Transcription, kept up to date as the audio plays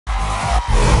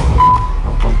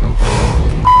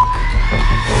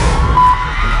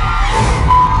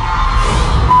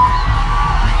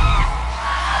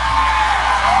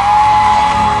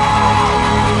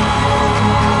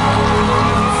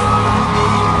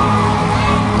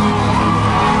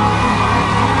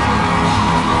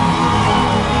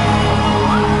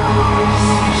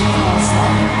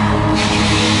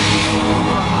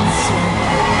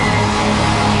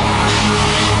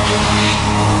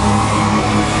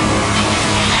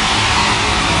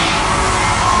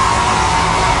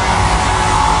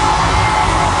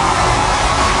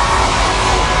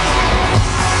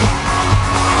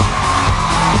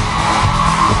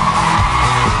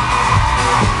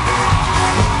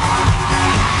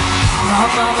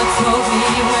mama told me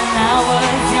when I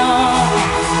was young,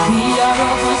 we are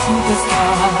all one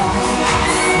superstars.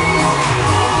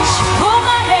 She pulled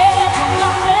my hair from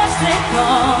my lipstick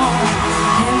on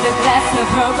in the glass of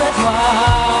her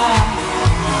boudoir.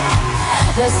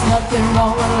 There's nothing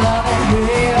wrong with loving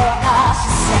real, I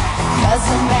should say, 'cause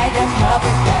it made a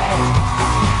perfect day.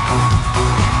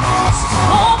 So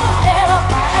hold my head up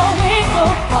and we go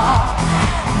far.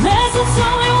 Listen to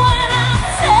me when I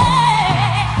say,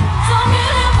 don't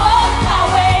get involved in my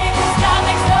way, 'cause God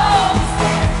makes no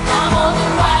mistake. I'm on the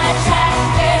right track,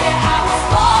 baby, I was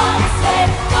born this way.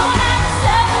 Don't have to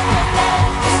settle for that,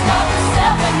 just love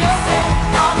yourself and you'll say,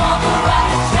 I'm on the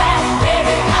right track,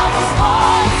 baby, I was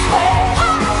born this way.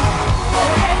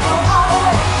 There ain't no other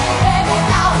way, baby,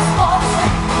 I was born this way.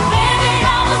 Baby,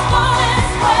 I was born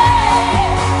this way.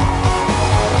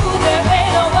 Ooh, there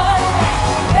ain't no other way,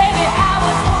 baby, I'm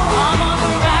on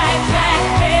the right track,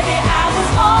 baby, I was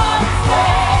born this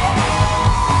way.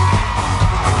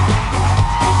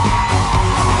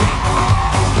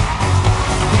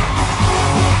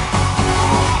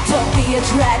 Don't be a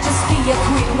drag, just be a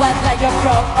queen, whether you're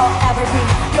broke or evergreen.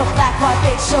 You're black, white,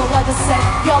 beige, you're the same.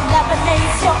 You're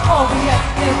Lebanese, you're Orient.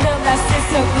 You realize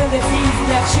disabilities,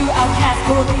 they're true outcast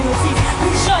communities.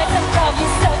 Rejoice and love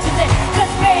yourself today, 'cause